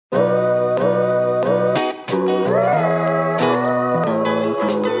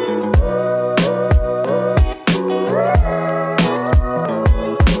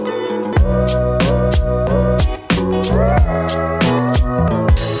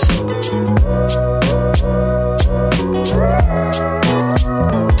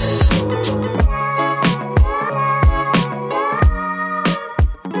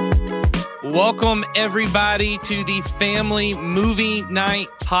everybody, to the Family Movie Night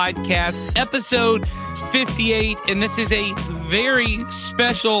Podcast, episode 58. And this is a very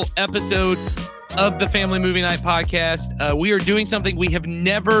special episode of the Family Movie Night Podcast. We are doing something we have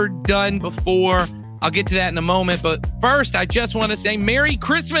never done before. I'll get to that in a moment. But first, I just want to say Merry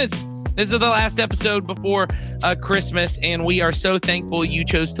Christmas. This is the last episode before Christmas, and we are so thankful you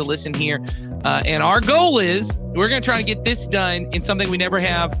chose to listen here. And our goal is we're going to try to get this done in something we never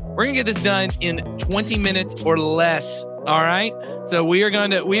have. We're going to get this done in 20 minutes or less. All right. So we are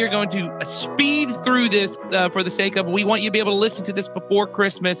going to speed through this for the sake of, we want you to be able to listen to this before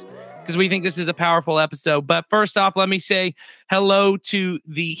Christmas because we think this is a powerful episode. But first off, let me say hello to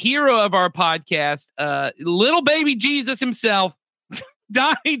the hero of our podcast, little baby Jesus himself,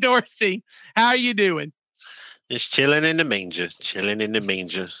 Donnie Dorsey. How are you doing? Just chilling in the manger.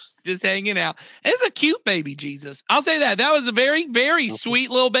 Just hanging out. It's a cute baby Jesus. I'll say that. That was a very, very sweet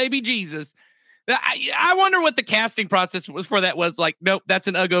little baby Jesus. I wonder what the casting process was for that was like. Nope, that's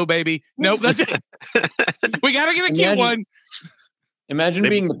an Uggo baby. Nope, that's it. We got to get a cute one. Imagine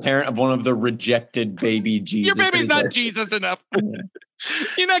being the parent of one of the rejected baby Jesus. Your baby's not Jesus enough.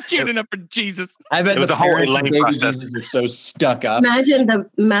 You're not cute enough for Jesus. I bet the parents of baby Jesus are so stuck up. Imagine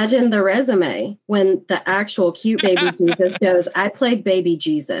the resume when the actual cute baby Jesus goes, I played baby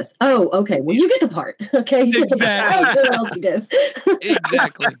Jesus. Oh, okay. Well, you get the part. Okay. Exactly. What else you did?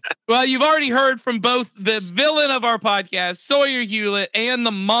 Exactly. Well, you've already heard from both the villain of our podcast, Sawyer Hewlett, and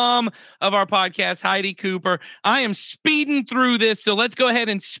the mom of our podcast, Heidi Cooper. I am speeding through this, so let's go ahead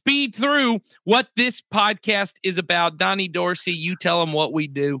and speed through what this podcast is about. Donnie Dorsey, you tell them what we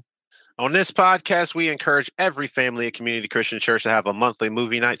do. On this podcast, we encourage every family at Community Christian Church to have a monthly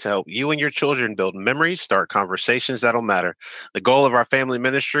movie night to help you and your children build memories, start conversations that'll matter. The goal of our family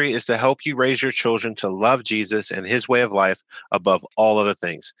ministry is to help you raise your children to love Jesus and his way of life above all other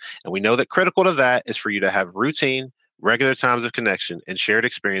things. And we know that critical to that is for you to have routine, regular times of connection, and shared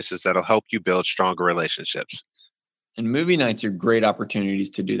experiences that'll help you build stronger relationships. And movie nights are great opportunities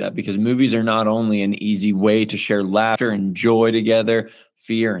to do that because movies are not only an easy way to share laughter and joy together,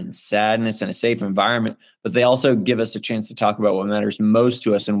 fear and sadness in a safe environment, but they also give us a chance to talk about what matters most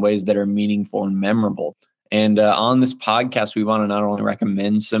to us in ways that are meaningful and memorable. And on this podcast, we want to not only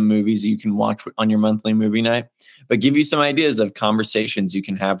recommend some movies you can watch on your monthly movie night, but give you some ideas of conversations you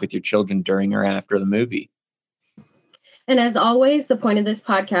can have with your children during or after the movie. And as always, the point of this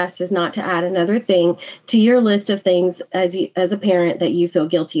podcast is not to add another thing to your list of things as a parent that you feel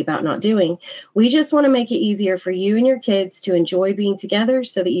guilty about not doing. We just want to make it easier for you and your kids to enjoy being together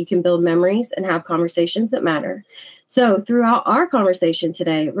so that you can build memories and have conversations that matter. So throughout our conversation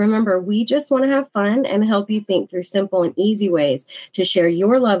today, remember, we just want to have fun and help you think through simple and easy ways to share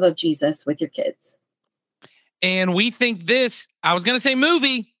your love of Jesus with your kids. And we think this, I was going to say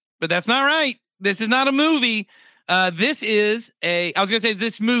movie, but that's not right. This is not a movie. This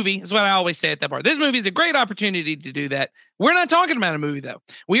movie is what I always say at that part. This movie is a great opportunity to do that. We're not talking about a movie, though.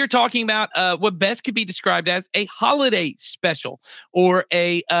 We are talking about what best could be described as a holiday special or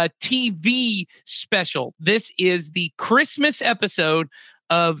a TV special. This is the Christmas episode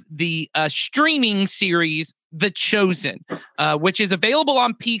of the streaming series, The Chosen, which is available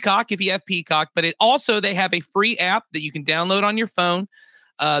on Peacock if you have Peacock, but they have a free app that you can download on your phone.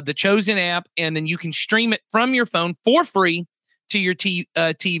 The Chosen app, and then you can stream it from your phone for free to your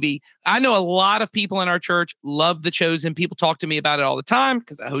TV. I know a lot of people in our church love The Chosen. People talk to me about it all the time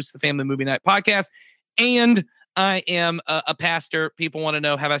because I host the Family Movie Night Podcast, and I am a pastor. People want to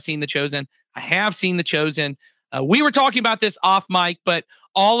know, have I seen The Chosen? I have seen The Chosen. We were talking about this off mic, but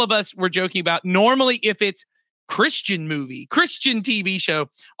all of us were joking about normally if it's Christian TV show,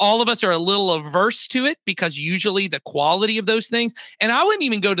 all of us are a little averse to it because usually the quality of those things, and I wouldn't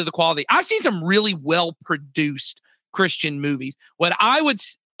even go to the quality. I've seen some really well produced Christian movies. What I would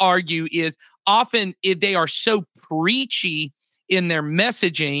argue is often they are so preachy in their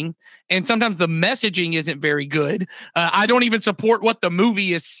messaging, and sometimes the messaging isn't very good. I don't even support what the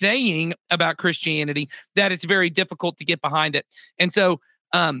movie is saying about Christianity, that it's very difficult to get behind it. And so,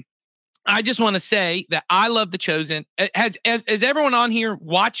 I just want to say that I love The Chosen. Has everyone on here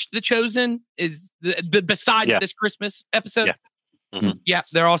watched The Chosen? Besides this Christmas episode? Yeah. Mm-hmm. Yeah,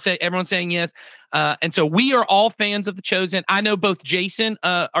 everyone's saying yes. And so we are all fans of The Chosen. I know both Jason,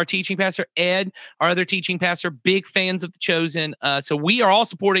 our teaching pastor, Ed, our other teaching pastor, big fans of The Chosen. So we are all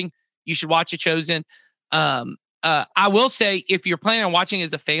supporting. You should watch The Chosen. I will say, if you're planning on watching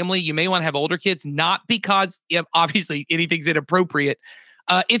as a family, you may want to have older kids, not because obviously anything's inappropriate.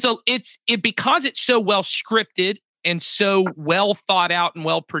 Because it's so well scripted and so well thought out and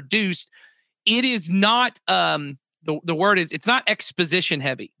well produced. It is not the word is, it's not exposition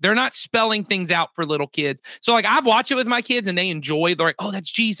heavy. They're not spelling things out for little kids. So like I've watched it with my kids and they enjoy. They're like, oh,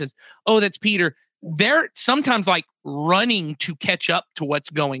 that's Jesus. Oh, that's Peter. They're sometimes like running to catch up to what's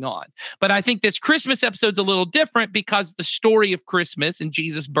going on. But I think this Christmas episode's a little different because the story of Christmas and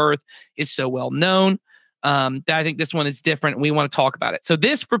Jesus' birth is so well known. That I think this one is different. And we want to talk about it. So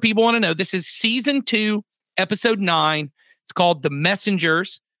this, for people want to know, this is season 2, episode 9. It's called The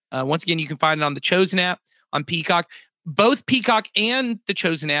Messengers. Once again, you can find it on the Chosen app, on Peacock. Both Peacock and the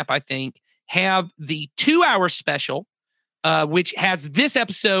Chosen app, I think, have the 2-hour special, which has this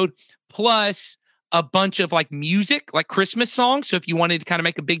episode plus a bunch of like music, like Christmas songs. So if you wanted to kind of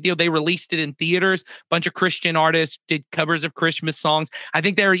make a big deal, they released it in theaters. A bunch of Christian artists did covers of Christmas songs. I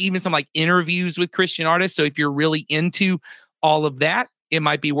think there are even some like interviews with Christian artists. So if you're really into all of that, it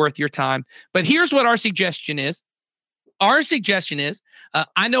might be worth your time. But here's what our suggestion is. Our suggestion is,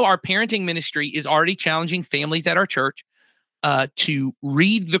 I know our parenting ministry is already challenging families at our church to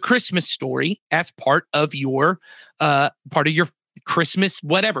read the Christmas story as part of your Christmas,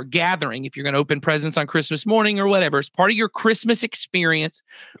 whatever, gathering. If you're going to open presents on Christmas morning or whatever, as part of your Christmas experience,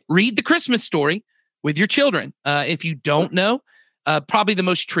 read the Christmas story with your children. If you don't know, probably the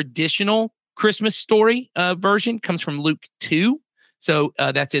most traditional Christmas story version comes from Luke 2. So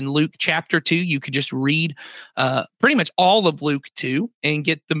that's in Luke chapter 2. You could just read pretty much all of Luke 2 and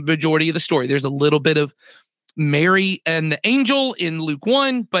get the majority of the story. There's a little bit of Mary and the angel in Luke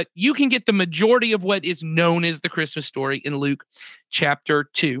 1, but you can get the majority of what is known as the Christmas story in Luke chapter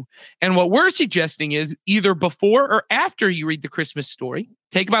 2. And what we're suggesting is either before or after you read the Christmas story,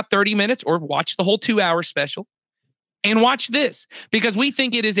 take about 30 minutes or watch the whole 2-hour special and watch this, because we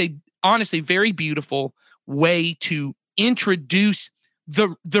think it is a honestly very beautiful way to introduce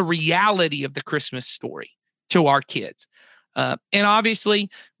the reality of the Christmas story to our kids. And obviously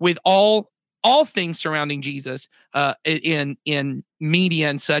with all things surrounding Jesus in media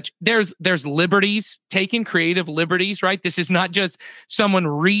and such, there's liberties taken, creative liberties, right? This is not just someone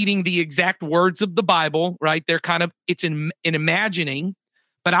reading the exact words of the Bible, right? They're kind of, it's an imagining,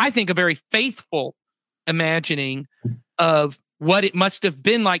 but I think a very faithful imagining of what it must have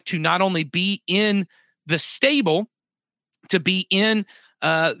been like to not only be in the stable, to be in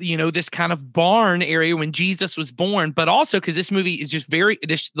this kind of barn area when Jesus was born, but also because this movie is just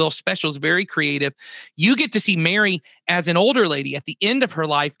this little special is very creative. You get to see Mary as an older lady at the end of her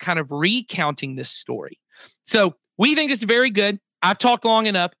life, kind of recounting this story. So we think it's very good. I've talked long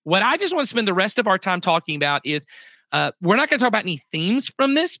enough. What I just want to spend the rest of our time talking about is we're not going to talk about any themes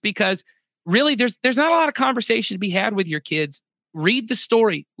from this, because really there's not a lot of conversation to be had with your kids. Read the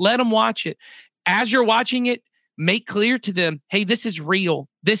story, let them watch it. As you're watching it, make clear to them, hey, this is real.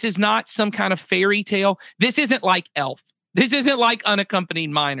 This is not some kind of fairy tale. This isn't like Elf. This isn't like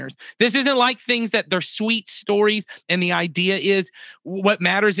Unaccompanied Minors. This isn't like things that they're sweet stories. And the idea is what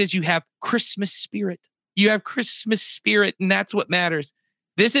matters is you have Christmas spirit. You have Christmas spirit, and that's what matters.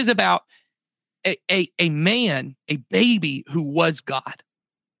 This is about a man, a baby who was God.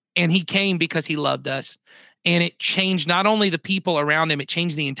 And he came because he loved us. And it changed not only the people around him, it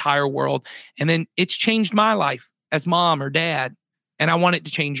changed the entire world. And then it's changed my life as mom or dad. And I want it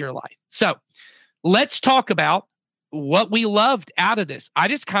to change your life. So let's talk about what we loved out of this. I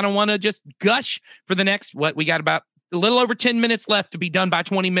just kind of want to just gush for the next, we got about a little over 10 minutes left to be done by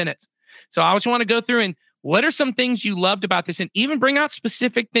 20 minutes. So I just want to go through and what are some things you loved about this, and even bring out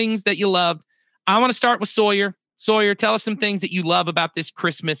specific things that you loved. I want to start with Sawyer. Sawyer, tell us some things that you love about this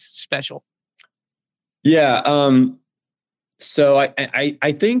Christmas special. Yeah. So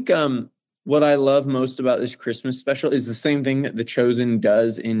I think what I love most about this Christmas special is the same thing that The Chosen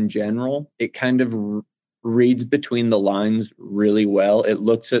does in general. It kind of reads between the lines really well. It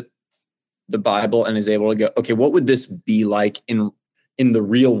looks at the Bible and is able to go, okay, what would this be like in the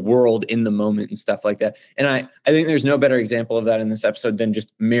real world, in the moment, and stuff like that. And I think there's no better example of that in this episode than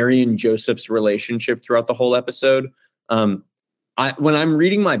just Mary and Joseph's relationship throughout the whole episode. When I'm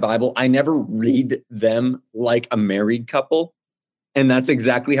reading my Bible, I never read them like a married couple. And that's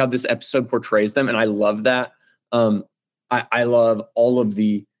exactly how this episode portrays them. And I love that. I love all of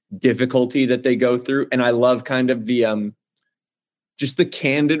the difficulty that they go through. And I love kind of the just the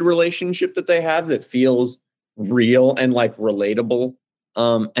candid relationship that they have that feels real and like relatable.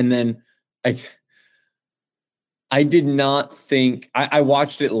 And then I did not think, I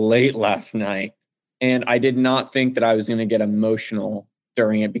watched it late last night. And I did not think that I was going to get emotional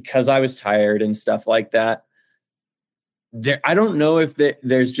during it because I was tired and stuff like that. I don't know if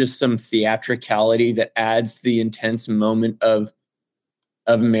there's just some theatricality that adds the intense moment of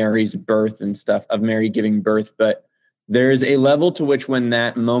Mary's birth and stuff, of Mary giving birth. But there's a level to which when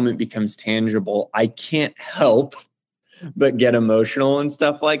that moment becomes tangible, I can't help but get emotional and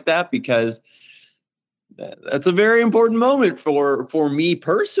stuff like that, because that's a very important moment for me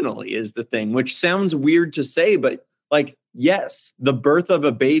personally, is the thing, which sounds weird to say, but like, yes, the birth of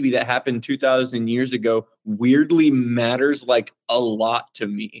a baby that happened 2,000 years ago weirdly matters like a lot to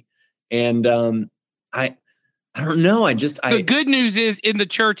me. And I don't know. The good news is, in the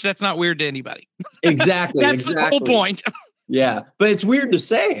church, that's not weird to anybody. Exactly. That's the whole point. Yeah. But it's weird to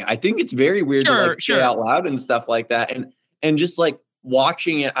say. I think it's very weird to like say out loud and stuff like that. And just like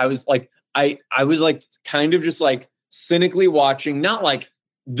watching it, I was like, I was like kind of just like cynically watching, not like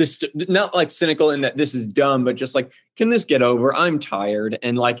cynical in that this is dumb, but just like, can this get over? I'm tired.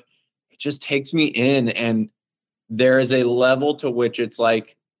 And like, it just takes me in. And there is a level to which it's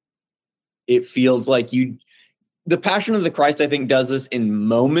like, it feels like the Passion of the Christ, I think, does this in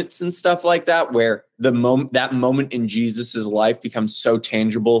moments and stuff like that, where that moment in Jesus's life becomes so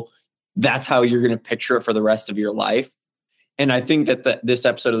tangible. That's how you're going to picture it for the rest of your life. And I think that this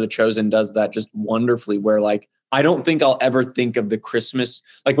episode of The Chosen does that just wonderfully, where like, I don't think I'll ever think of the Christmas.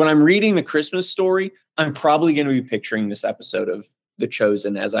 Like when I'm reading the Christmas story, I'm probably going to be picturing this episode of The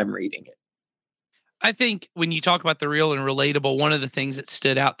Chosen as I'm reading it. I think when you talk about the real and relatable, one of the things that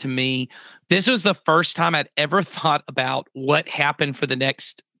stood out to me, this was the first time I'd ever thought about what happened for the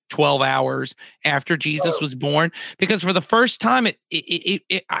next 12 hours after Jesus was born, because for the first time,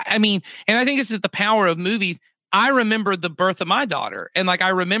 I mean, and I think this is the power of movies. I remember the birth of my daughter, and like, I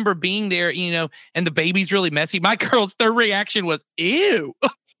remember being there, you know, and the baby's really messy. My girl's third reaction was, ew.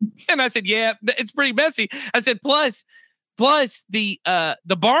 And I said, yeah, it's pretty messy. I said, plus the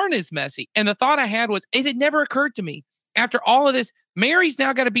barn is messy. And the thought I had was, it had never occurred to me, after all of this, Mary's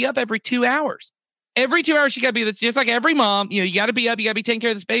now got to be up every 2 hours. Every 2 hours, she got to be, that's just like every mom, you know, you got to be up, you got to be taking care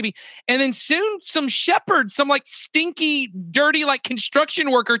of this baby. And then soon some shepherds, some like stinky, dirty, like construction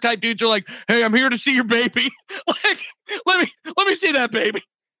worker type dudes are like, hey, I'm here to see your baby. Like, let me see that baby.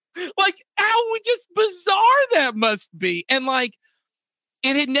 Like, how just bizarre that must be. And like,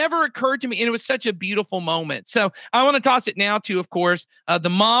 it had never occurred to me, and it was such a beautiful moment. So I want to toss it now to, of course, the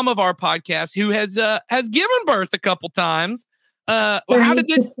mom of our podcast, who has given birth a couple times. How did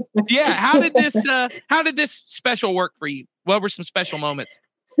this? Yeah, how did this special work for you? What were some special moments?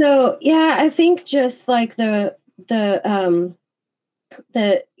 So yeah, I think just like the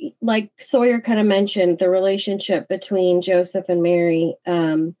like Sawyer kind of mentioned, the relationship between Joseph and Mary.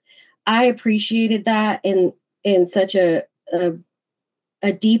 I appreciated that in such a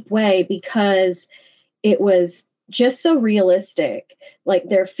deep way, because it was just so realistic. Like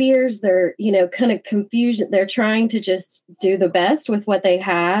their fears, their, you know, kind of confusion, they're trying to just do the best with what they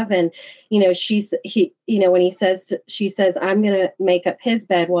have. And, you know, when she says, I'm going to make up his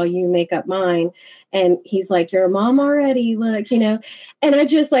bed while you make up mine. And he's like, you're a mom already, look, you know. And I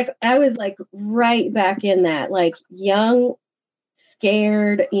was like right back in that, like young,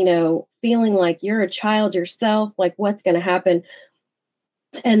 scared, you know, feeling like you're a child yourself, like what's going to happen.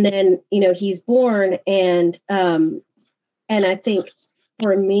 And then, you know, he's born, and I think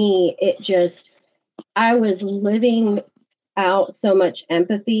for me, I was living out so much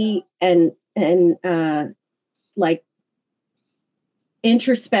empathy and like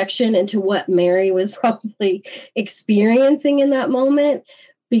introspection into what Mary was probably experiencing in that moment,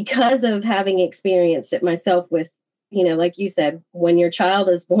 because of having experienced it myself with, you know, like you said, when your child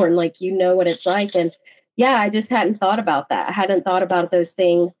is born, like, you know what it's like. And yeah, I just hadn't thought about that. I hadn't thought about those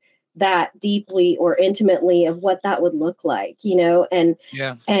things that deeply or intimately, of what that would look like, you know? And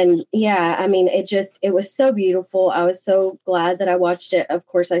yeah, I mean, it was so beautiful. I was so glad that I watched it. Of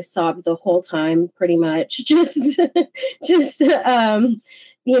course, I sobbed the whole time, pretty much. You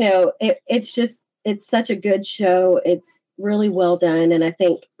know, it's such a good show. It's really well done. And I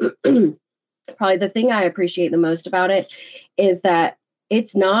think probably the thing I appreciate the most about it is that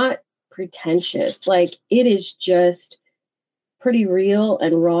it's not pretentious. Like, it is just pretty real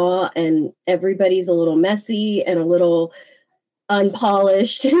and raw, and everybody's a little messy and a little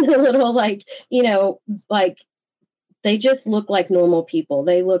unpolished and a little like, you know, like they just look like normal people.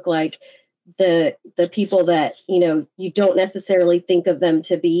 They look like the people that, you know, you don't necessarily think of them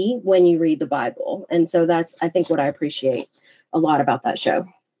to be when you read the Bible. And so that's, I think, what I appreciate a lot about that show.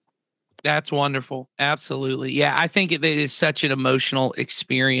 That's wonderful. Absolutely. Yeah. I think it is such an emotional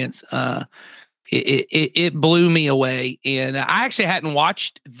experience. It blew me away. And I actually hadn't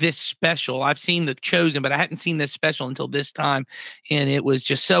watched this special. I've seen The Chosen, but I hadn't seen this special until this time. And it was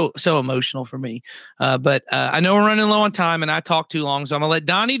just so emotional for me. But I know we're running low on time, and I talked too long. So I'm going to let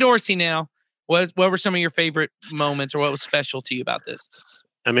Donnie Dorsey now. What were some of your favorite moments, or what was special to you about this?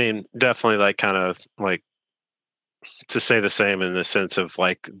 I mean, definitely like kind of like to say the same in the sense of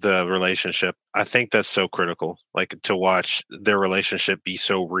like the relationship. I think that's so critical, like to watch their relationship be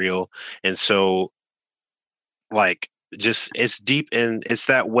so real and so like just it's deep, and it's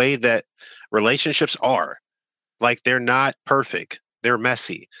that way that relationships are. Like they're not perfect, they're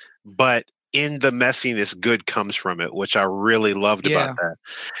messy, but in the messiness, good comes from it, which I really loved about Yeah. that.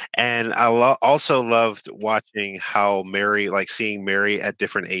 And I also loved watching how Mary, like seeing Mary at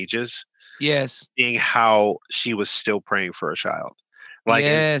different ages, Yes. seeing how she was still praying for a child, like,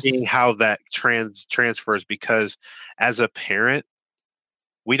 and Yes. seeing how that transfers. Because as a parent,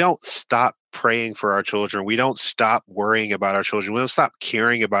 we don't stop praying for our children. We don't stop worrying about our children. We don't stop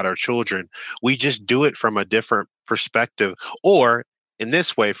caring about our children. We just do it from a different perspective, or in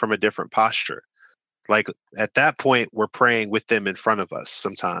this way, from a different posture. Like at that point, we're praying with them in front of us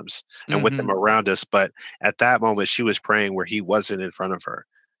sometimes and with them Mhm. around us. But at that moment, she was praying where he wasn't in front of her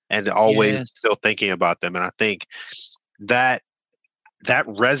and always Yes. still thinking about them. And I think that that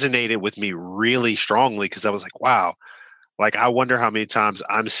resonated with me really strongly, because I was like, wow, like I wonder how many times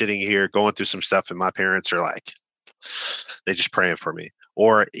I'm sitting here going through some stuff and my parents are like, they just praying for me.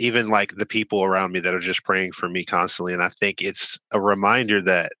 Or even like the people around me that are just praying for me constantly. And I think it's a reminder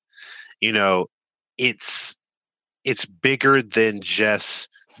that, you know, it's it's bigger than just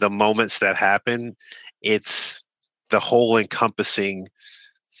the moments that happen. It's the whole encompassing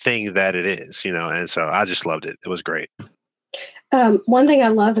thing that it is, you know. And so I just loved it. It was great. One thing I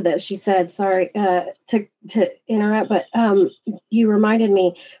loved that she said, sorry to interrupt, but you reminded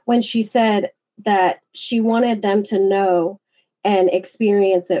me when she said that she wanted them to know and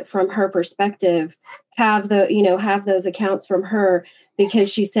experience it from her perspective, have those accounts from her,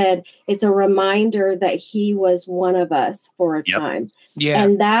 because she said it's a reminder that he was one of us for a Yep. time. Yeah.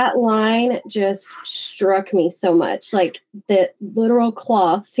 And that line just struck me so much, like the literal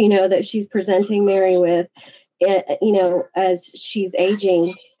cloths, that she's presenting Mary with. As she's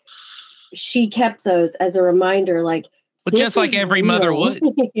aging, she kept those as a reminder, like, But this just like is every mother real.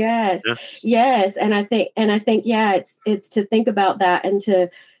 would. Yes. Yeah. Yes. And I think, yeah, it's to think about that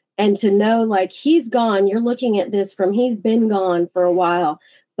and to know, like, he's gone. You're looking at this from, he's been gone for a while,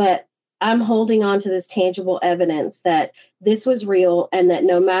 but I'm holding on to this tangible evidence that this was real, and that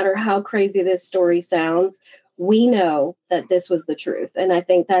no matter how crazy this story sounds, we know that this was the truth. And I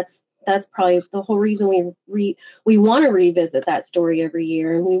think that's probably the whole reason we want to revisit that story every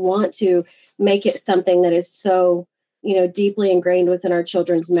year, and we want to make it something that is so, deeply ingrained within our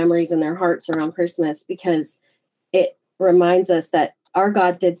children's memories and their hearts around Christmas, because it reminds us that our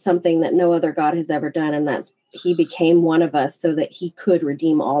God did something that no other God has ever done, and that's he became one of us so that he could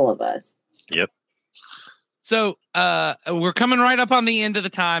redeem all of us. Yep. So we're coming right up on the end of the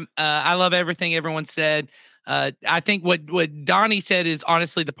time. I love everything everyone said. I think what Donnie said is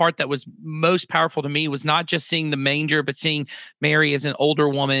honestly the part that was most powerful to me, was not just seeing the manger, but seeing Mary as an older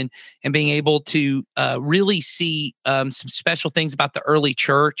woman and being able to really see some special things about the early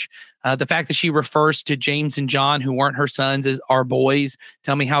church. The fact that she refers to James and John, who weren't her sons, as our boys.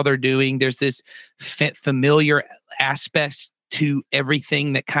 Tell me how they're doing. There's this familiar aspects to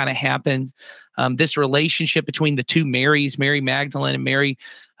everything that kind of happens. This relationship between the two Marys, Mary Magdalene and Mary,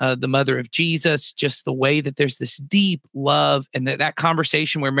 the mother of Jesus, just the way that there's this deep love, and that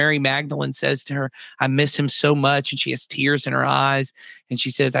conversation where Mary Magdalene says to her, I miss him so much. And she has tears in her eyes. And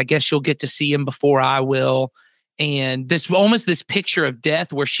she says, I guess you'll get to see him before I will. And this almost this picture of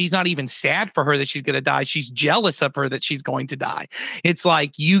death where she's not even sad for her that she's going to die. She's jealous of her that she's going to die. It's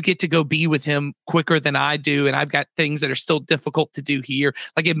like, you get to go be with him quicker than I do. And I've got things that are still difficult to do here.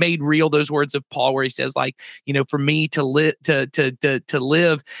 Like, it made real those words of Paul where he says, like, for me to live, to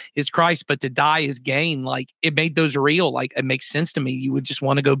live is Christ, but to die is gain. Like, it made those real. Like, it makes sense to me. You would just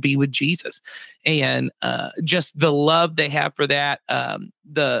want to go be with Jesus. And just the love they have for that,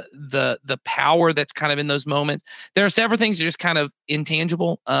 the power that's kind of in those moments. There are several things that are just kind of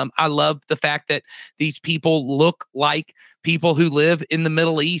intangible. I love the fact that these people look like people who live in the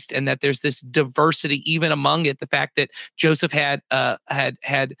Middle East, and that there's this diversity even among it. The fact that Joseph had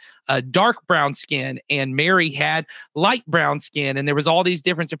dark brown skin and Mary had light brown skin, and there was all these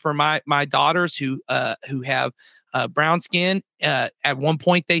differences for my daughters who have brown skin. At one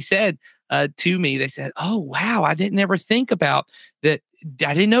point, they said to me, they said, "Oh wow, I didn't ever think about that.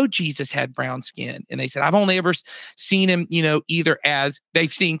 I didn't know Jesus had brown skin." And they said, I've only ever seen him, either as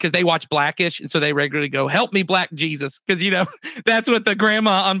they've seen, because they watch Blackish. And so they regularly go, help me, Black Jesus. Because, that's what the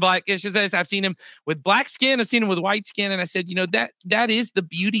grandma on Blackish says. I've seen him with black skin. I've seen him with white skin. And I said, that is the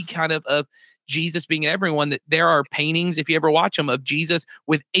beauty kind of Jesus being everyone, that there are paintings, if you ever watch them, of Jesus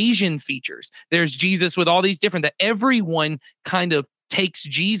with Asian features. There's Jesus with all these different, that everyone kind of takes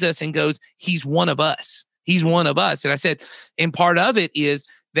Jesus and goes, he's one of us. He's one of us. And I said, and part of it is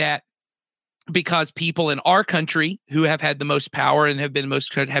that because people in our country who have had the most power and have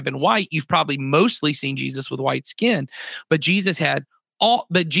been white, you've probably mostly seen Jesus with white skin, but Jesus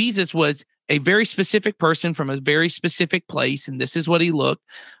was a very specific person from a very specific place, and this is what he looked.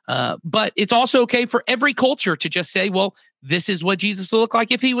 But it's also okay for every culture to just say, well, this is what Jesus will look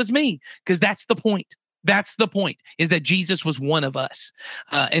like if he was me, because that's the point. That's the point, is that Jesus was one of us.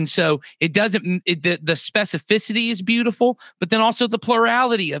 And so the specificity is beautiful, but then also the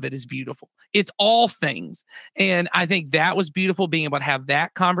plurality of it is beautiful. It's all things. And I think that was beautiful. Being able to have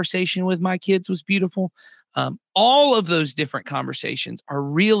that conversation with my kids was beautiful. All of those different conversations are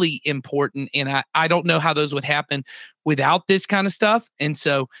really important. And I don't know how those would happen without this kind of stuff. And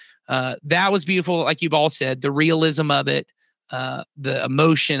so that was beautiful. Like you've all said, the realism of it, the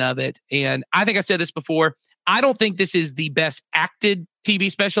emotion of it. And I think I said this before. I don't think this is the best acted TV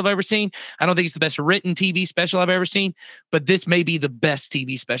special I've ever seen. I don't think it's the best written TV special I've ever seen, but this may be the best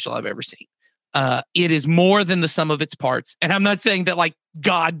TV special I've ever seen. It is more than the sum of its parts. And I'm not saying that like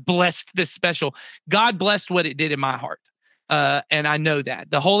God blessed this special. God blessed what it did in my heart. And I know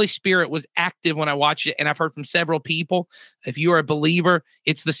that the Holy Spirit was active when I watched it. And I've heard from several people, if you are a believer,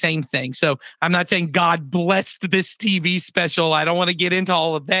 it's the same thing. So I'm not saying God blessed this TV special. I don't want to get into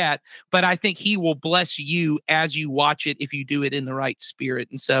all of that, but I think he will bless you as you watch it if you do it in the right spirit.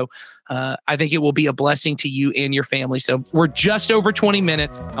 And so I think it will be a blessing to you and your family. So we're just over 20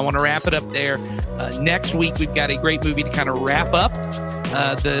 minutes. I want to wrap it up there. Next week, we've got a great movie to kind of wrap up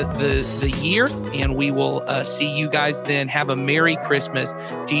the year, and we will see you guys then. Have a Merry Christmas.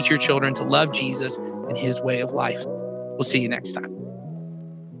 Teach your children to love Jesus and his way of life. We'll see you next time.